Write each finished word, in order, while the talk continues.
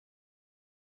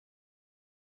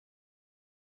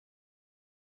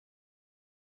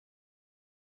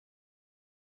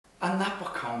And that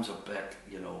becomes a bit,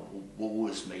 you know, woe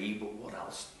is me, but what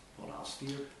else? What else do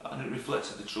you? And it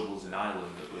reflected the troubles in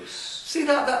Ireland. It was. See,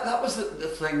 that was the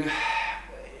thing.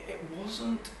 It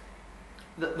wasn't.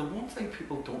 The one thing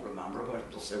people don't remember about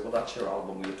it, they'll say, well, that's your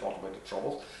album where you talked about the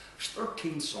troubles. There's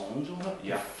 13 songs on it,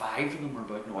 yeah. 5 of them are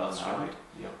about Northern Ireland. Right.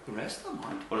 Yeah. The rest of them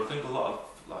aren't. But I think a lot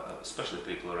of, like, especially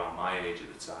people around my age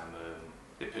at the time,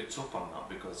 they picked up on that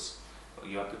because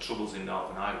you had the troubles in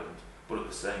Northern Ireland, but at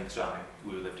the same time,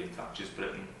 we lived in Thatcher's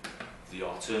Britain. The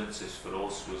alternatives for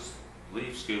us was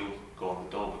leave school, go on the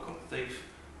dole, become a thief,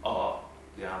 or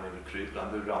the army recruit,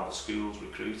 move around the schools,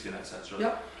 recruiting, etc.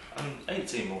 Yeah. And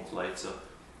 18 months later,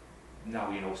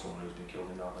 now you know someone who's been killed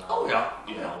in Northern Ireland. Oh yeah.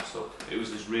 You know, so it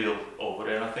was this real over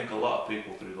there, and I think a lot of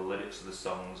people through the lyrics of the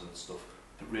songs and stuff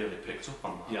really picked up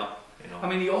on that. Yeah. You know? I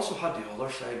mean, you also had the other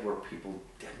side where people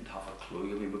didn't have a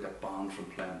clue. I mean, we got banned from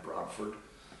playing Bradford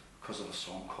because of a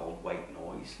song called White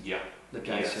Noise. Yeah. The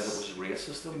guy said it was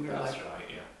racist, and we were That's like, right,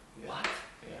 yeah. what?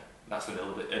 Yeah. That's the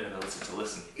inability to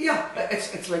listen. Yeah,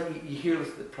 it's like you hear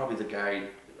probably the guy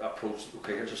approached,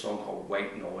 okay, here's a song called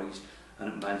White Noise,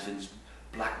 and it mentions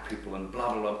black people and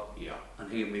blah blah blah. Yeah.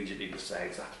 And he immediately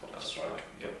decides that's what it's about. Right.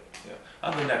 Yeah. Yeah.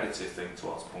 And the negative thing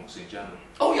towards punks in general.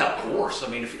 Oh yeah, of course. I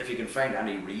mean, if you can find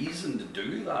any reason to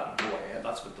do that, go ahead.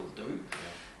 That's what they'll do. Yeah.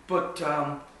 But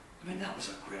I mean, that was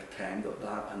a great time.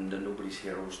 That and the Nobody's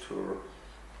Heroes tour.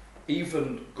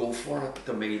 Even Go For It,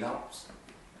 to me, that's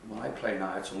when I play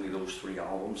now. It's only those 3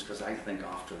 albums because I think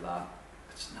after that,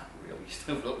 it's not really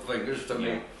Stiff Little Fingers to me.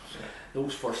 Yeah.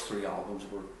 Those first 3 albums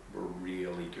were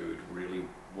really good. Really,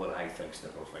 what I think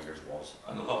Stiff Little Fingers was.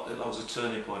 And that was a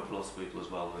turning point for lots of people as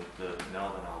well. The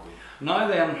Northern album. Now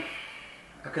then,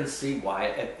 I can see why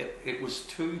it was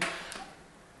too.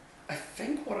 I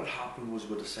think what had happened was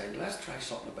we decided, let's try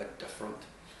something a bit different.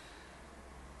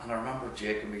 And I remember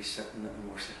Jake and me sitting and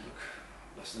we were saying, look,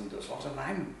 listening to the songs, and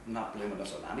I'm not blaming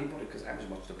this on anybody because I was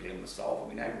much to blame myself. I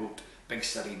mean, I wrote Big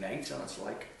City Nights, and it's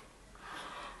like,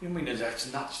 you know, I mean,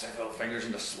 it's not Stiff Little Fingers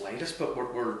in the slightest, but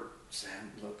we're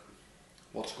saying, look,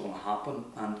 what's going to happen?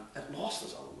 And it lost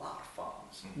us a lot of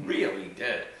fans, really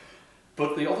did.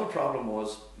 But the other problem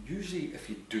was, usually if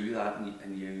you do that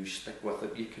and you stick with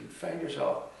it, you can find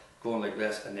yourself going like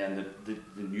this, and then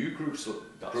the new groups,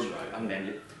 That's right. and then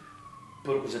you.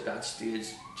 But it was at that stage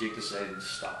Jake decided to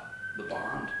stop the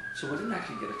band, so we didn't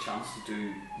actually get a chance to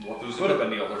do what could have been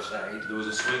the other side. There was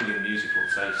a swinging musical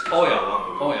taste. Oh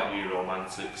yeah, New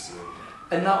Romantics.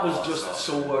 And that was just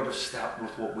so out of step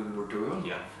with what we were doing.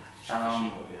 Yeah.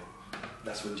 Yeah.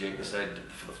 That's when Jake decided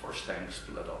for the first time to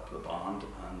split up the band,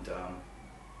 and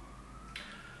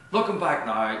looking back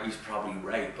now, he's probably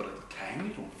right, but at the time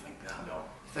you don't think that. No.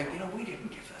 You think, you know, we didn't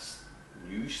give this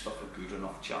new stuff a good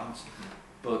enough chance.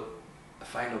 But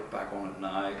if I look back on it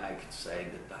now, I could say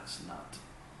that that's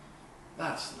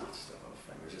not Stiff Little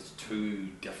Fingers. It's too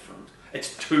different.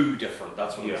 It's too different.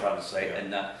 That's what I'm trying to say.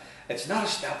 And it's not a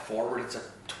step forward. It's a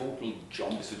total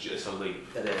jump. It's a leap.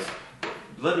 It is.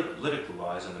 Lyrical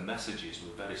wise, and the messages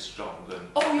were very strong. And,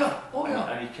 oh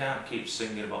yeah. And you can't keep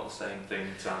singing about the same thing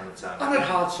time and time. And it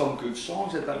had some good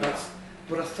songs.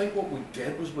 But I think what we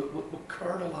did was we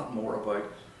cared a lot more about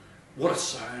what it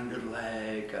sounded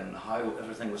like and how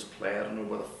everything was played. And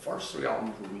where the first 3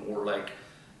 albums were more like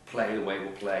play the way we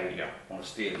play on a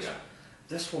stage. Yeah.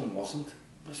 This one wasn't.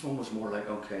 This one was more like,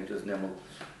 okay,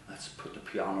 let's put the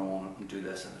piano on it and do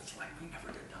this, and it's like we never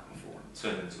did that before.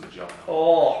 Turned into a job.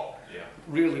 Oh, yeah.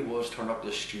 Really was. Turn up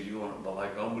the studio and they're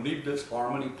like, oh, we need this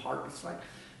harmony part. It's like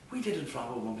we did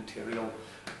inflammable material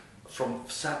from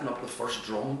setting up the first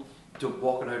drum to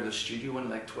walking out of the studio in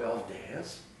like 12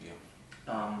 days.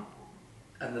 Yeah.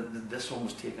 And this one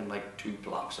was taking like 2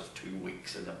 blocks of 2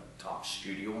 weeks in the top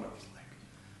studio, and it was like,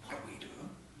 what are we doing?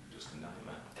 Just a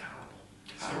nightmare.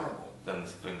 Terrible. Then the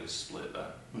fingers split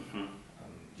then.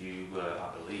 You, I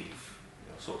believe,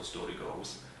 so the story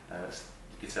goes,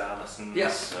 guitar lessons.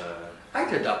 Yes. I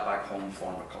did that back home,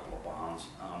 formed a couple of bands.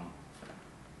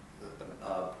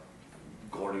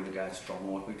 Gordy, the guy that's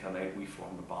drumming with me tonight, we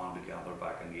formed a band together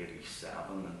back in '87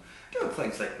 and doing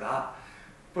things like that.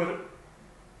 But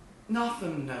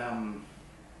nothing.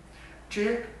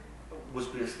 Jake was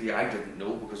basically, I didn't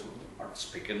know because we weren't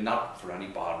speaking, not for any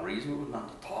bad reason, we were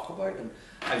not to talk about. And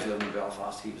I was living in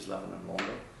Belfast, he was living in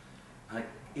London. And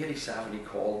in '87 he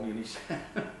called me and he said,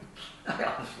 I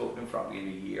hadn't spoken to him probably in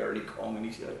a year, and he called me and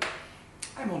he said,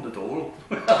 I'm on the dole.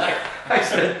 I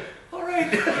said, all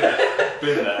right. Yeah,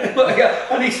 been there. Yeah.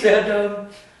 And he said,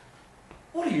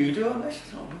 what are you doing? I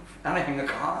said, oh, anything I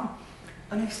can.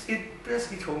 And he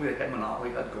basically told me that him and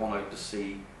Ali had gone out to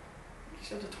see, he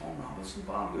said, the Tom Robinson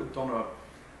band, who had done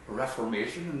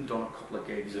Reformation and done a couple of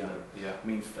gigs in the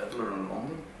Mean Fiddler in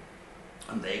London,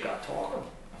 and they got talking.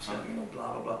 I said, you know,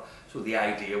 blah blah blah. So the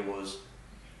idea was,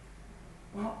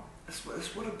 well,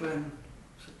 this would have been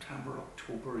September,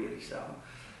 October '87.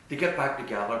 To get back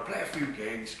together, play a few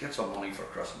gigs, get some money for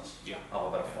Christmas, have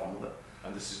a bit of fun with it.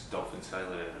 And this is Dolphins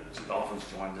Taylor. Dolphins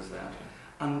joined us then,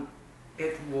 and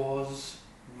it was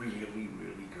really,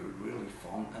 really good, really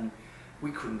fun, and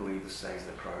we couldn't believe the size of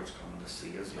the crowds coming to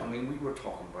see us. I mean, we were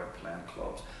talking about playing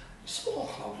clubs, small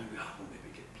clubs. We have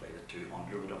maybe get played at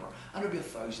 200 or whatever, and there'd be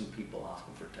 1,000 people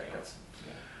asking for tickets.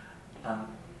 And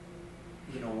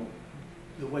you know,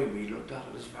 the way we looked at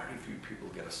it is very few people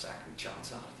get a second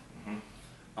chance at it,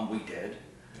 and we did.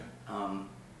 And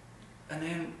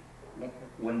then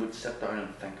when we'd sit down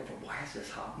and think of it, why is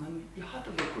this happening? You had to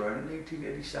look around in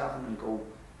 1887 and go,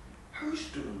 who's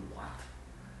doing what?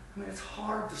 I mean, it's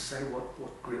hard to say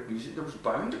what great music there was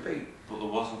bound to be. But there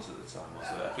wasn't at the time, was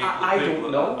there? I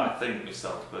don't know. I think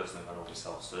myself personally, I know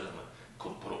myself certainly,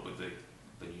 couldn't put up with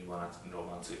the new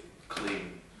romantic,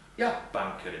 clean,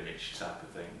 banker image type of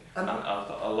thing. And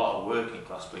a lot of working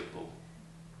class people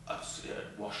had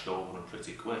washed over them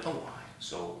pretty quick.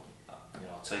 So, you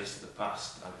know, taste of the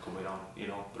past and coming on, you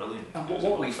know, brilliant. And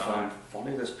what we found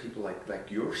funny, there's people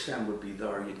like you're saying would be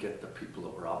there. You'd get the people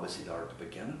that were obviously there at the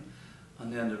beginning,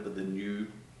 and then there'd be the new,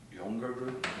 younger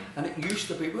group. And it used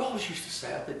to be, we always used to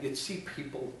say it, that you'd see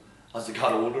people as they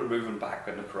got older moving back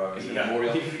in the crowd. You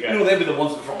know, they'd be the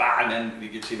ones from back, and then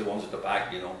you'd see the ones at the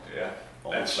back, you know.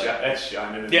 It's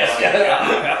shining in the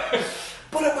back.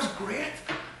 But it was great.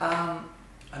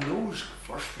 And those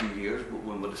first few years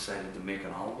when we decided to make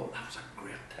an album, that was a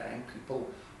great time.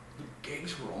 The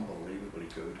gigs were unbelievably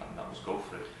good. And that was Go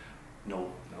For It.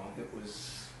 No, it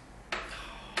was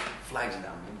Flags and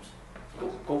Emblems.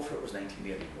 Go For It was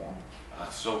 1981.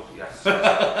 So, yes.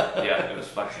 It was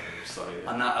Flags and Emblems, sorry.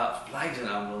 And that Flags and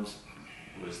Emblems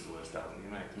was the worst album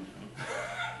you made.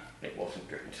 It wasn't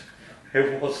good.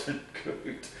 It wasn't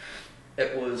good.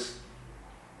 It was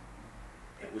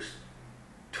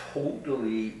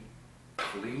totally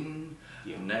clean,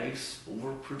 nice,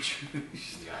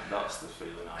 overproduced. Yeah, that's the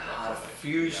feeling I had a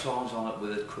few songs on it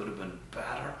where it could have been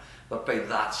better, but by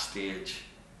that stage,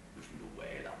 there's no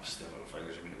way that was still Little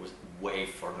Fingers. I mean, it was way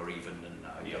further even than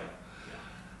now.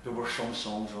 There were some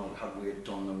songs on it, had we had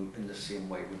done them in the same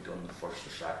way we'd done the first or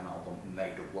second album,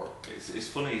 might have worked. It's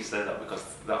funny you say that, because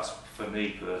that's, for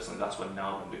me personally, that's when an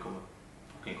album become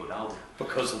a fucking good album.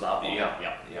 Because of that one.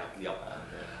 Yeah.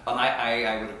 And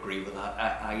I would agree with that.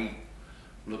 I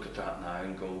look at that now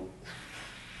and go,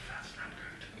 that's not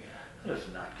good. That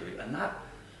is not good. And that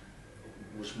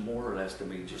was more or less to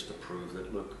me just to prove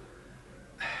that, look,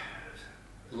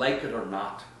 like it or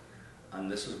not, and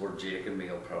this is where Jake and me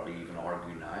will probably even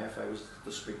argue now if I was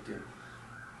to speak to him,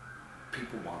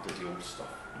 people wanted the old stuff.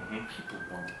 People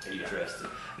weren't interested.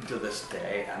 And to this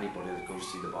day, anybody that goes to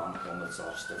see the band that's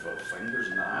off Stiff Little Fingers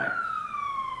now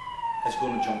is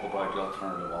going to jump about the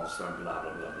alternative Ulster and blah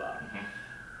blah blah blah.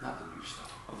 Not the new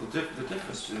stuff. Well, the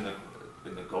difference in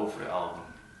the Go For It album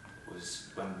was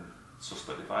when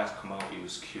Suspect Device come out, he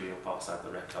was queuing up outside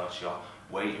the record shop,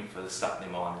 waiting for the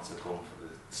Saturday morning to come for the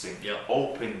sync,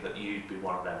 hoping that you'd be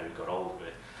one of them who got hold of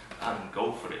it. And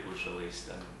Go For It was released,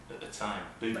 and at the time,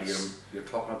 Boots. You're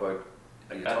talking about.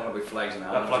 Are you talking about Flags and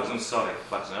Emblems?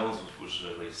 Flags and Emblems was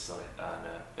released, and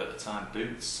at the time,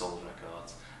 Boots sold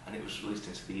records, and it was released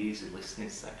into the easy listening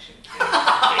section in Boots.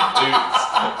 You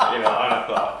know, and I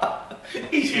thought,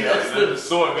 there's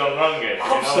something gone wrong here.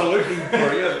 Absolutely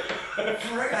brilliant.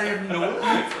 I didn't know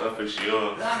that. For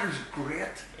sure. That is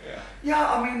great.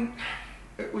 Yeah, I mean,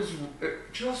 it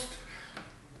just,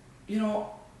 you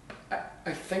know,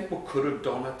 I think we could have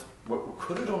done it. We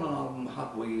could have done an album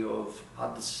had we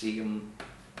had the same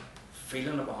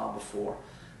feeling that we had before,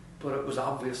 but it was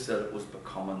obvious that it was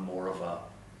becoming more of a,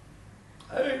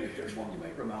 hey, here's one you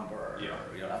might remember, or you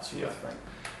know, that sort of thing.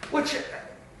 Which,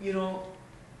 you know,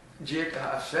 Jake,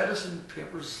 I've said this in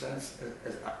papers since,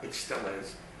 it still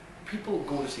is. People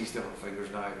go to see Stiff Little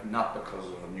Fingers now, not because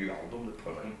of a new album they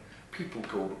put in. People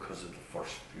go because of the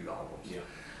first few albums.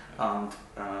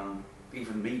 And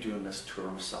even me doing this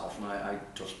tour myself now, I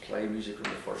just play music from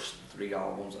the first 3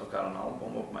 albums. I've got an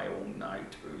album of my own now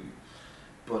too.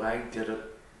 But I did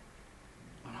it,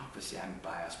 and obviously I'm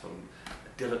biased, but I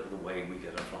did it the way we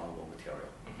did it for album material.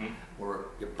 Where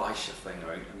you bash a thing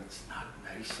out and it's not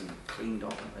nice and cleaned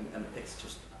up and it's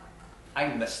just, I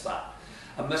miss that.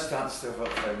 I miss that Stiff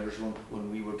Little Fingers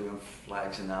when we were doing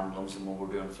Flags and Emblems and when we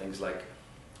were doing things like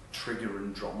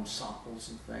triggering drum samples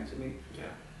and things. I mean,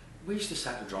 we used to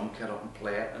set the drum kit up and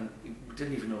play it, and we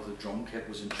didn't even know if the drum kit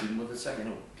was in tune with itself. You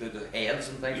know, the heads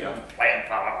and things. Yeah. Playing,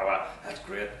 blah, blah, blah. That's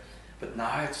great. But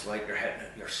now it's like you're hitting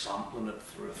it, you're sampling it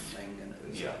through a thing, and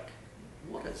it's Yeah. like,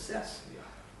 what is this?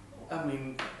 Yeah. I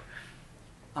mean,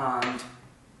 and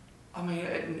I mean,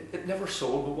 it never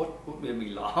sold. But what made me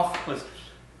laugh was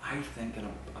I thinking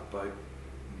about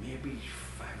maybe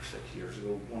 5 or 6 years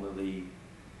ago, one of the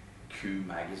Q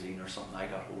magazine or something. I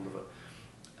got hold of it,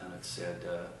 and it said.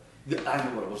 I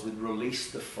know what it was. They'd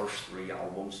released the first 3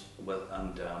 albums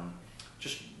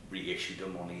just reissued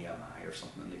them on EMI or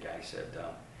something. And the guy said,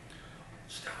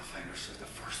 Steve Finger said the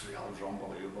first 3 albums are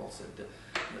unbelievable. Said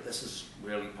this is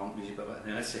really punk music. And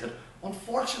then I said,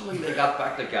 unfortunately, they got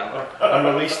back together and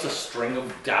released a string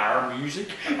of dire music.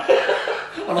 And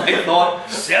I thought,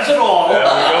 says it all.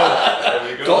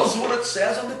 There we go. Does what it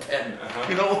says on the tin.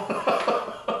 You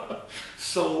know.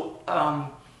 So.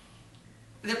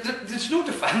 There's no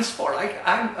defence for it.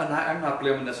 I'm not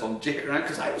blaming this on Jake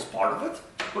because I was part of it.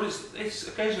 But it's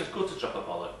occasionally good to drop a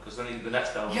bollock because then the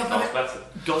next album Yeah, sounds better.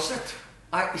 Does it?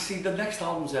 You see, the next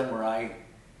album's in where I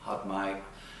had my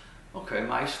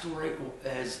story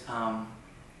is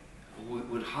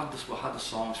we had the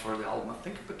songs for the album. I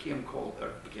think it became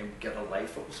Get a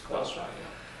Life. It was called. That's right.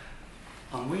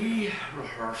 Yeah. And we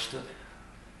rehearsed it.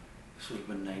 This would have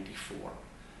been '94.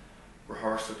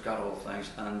 Rehearsed it, got all the things,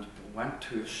 and went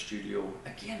to a studio.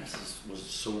 Again, was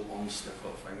so unstiff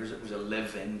of fingers. It was a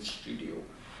live-in studio,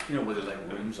 you know, with like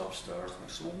rooms upstairs.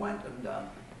 So we went and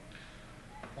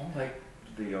unlike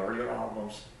the earlier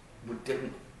albums, we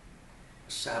didn't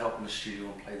set up in the studio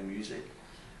and play the music.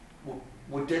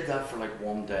 We did that for like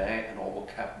one day, and all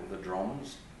we kept were the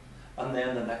drums. And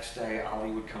then the next day,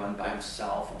 Ali would come in by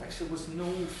himself, and there was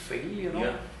no feel, you know.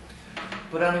 Yeah.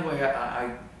 But anyway,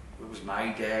 it was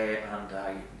my day, and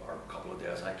or a couple of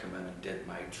days, I come in and did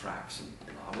my tracks and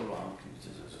blah blah blah.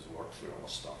 Just worked through all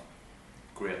the stuff.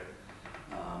 Great.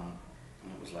 And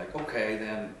it was like, okay,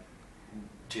 then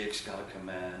Jake's got to come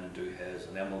in and do his,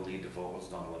 and then we'll need the vocals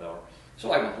done, whatever.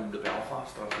 So I went home to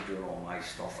Belfast after doing all my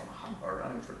stuff, and I hadn't heard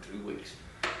anything for 2 weeks.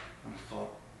 And I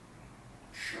thought,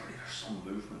 surely there's some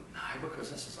movement now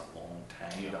because this is a long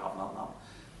time to have not that.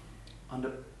 And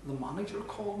the manager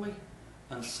called me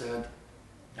and said,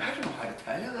 I don't know how to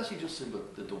tell you this. He just said,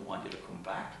 but they don't want you to come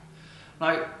back.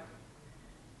 Now,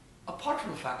 apart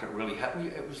from the fact that it really hit me,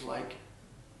 it was like,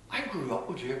 I grew up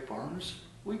with Jake Burns.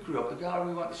 We grew up together,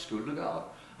 we went to school together,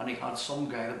 and he had some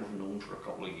guy that we've known for a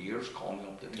couple of years call me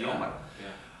up to tell me.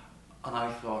 Yeah. And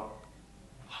I thought,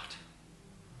 what?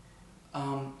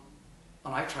 And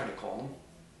I tried to call him,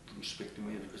 didn't speak to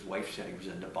me. His wife said he was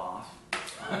in the bath.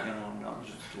 You know, and that was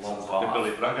just a long bath.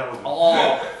 Billy Bragg album.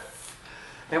 Oh,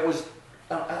 it was.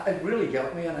 It really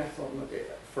got me, and I thought,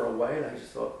 for a while, I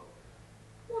just thought,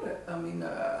 I mean,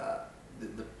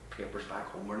 the papers back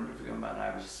home were interviewing him, and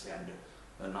I was saying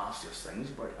the nastiest things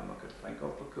about him I could think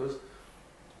of, because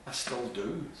I still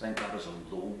do think that is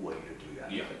a low way to do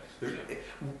anything. Yeah.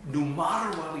 No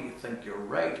matter whether you think you're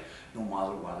right, no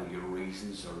matter whether your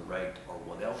reasons are right or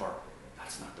whatever,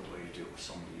 that's not the way to do it with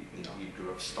somebody you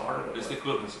grew up started It's with. the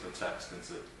equivalent of a text,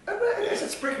 isn't it? It is.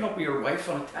 It's breaking up with your wife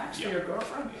on a text to your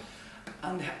girlfriend. Yeah.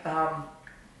 And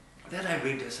then I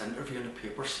read this interview in the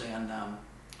paper saying,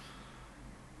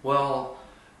 well,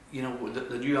 you know,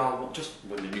 the new album, just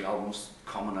when the new album's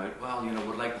coming out, well, you know,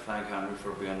 we'd like to thank Henry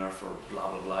for being there for blah,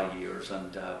 blah, blah years,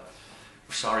 and we're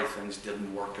sorry things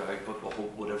didn't work out, but we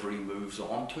hope whatever he moves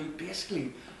on to.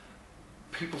 Basically,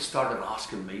 people started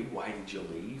asking me, why did you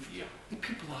leave? Yeah.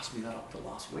 People asked me that up to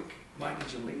last week. Why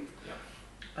did you leave? Yeah.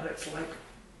 And it's like,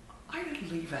 I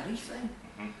didn't leave anything.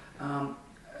 Mm-hmm.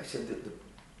 I said that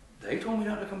they told me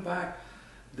not to come back.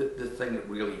 The thing that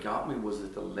really got me was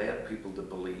that they led people to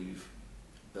believe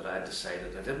that I had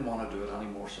decided I didn't want to do it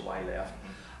anymore, so I left.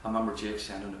 I remember Jake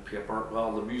saying in the paper,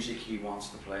 well, the music he wants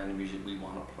to play and the music we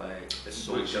want to play is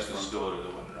so Which is the different. story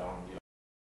that went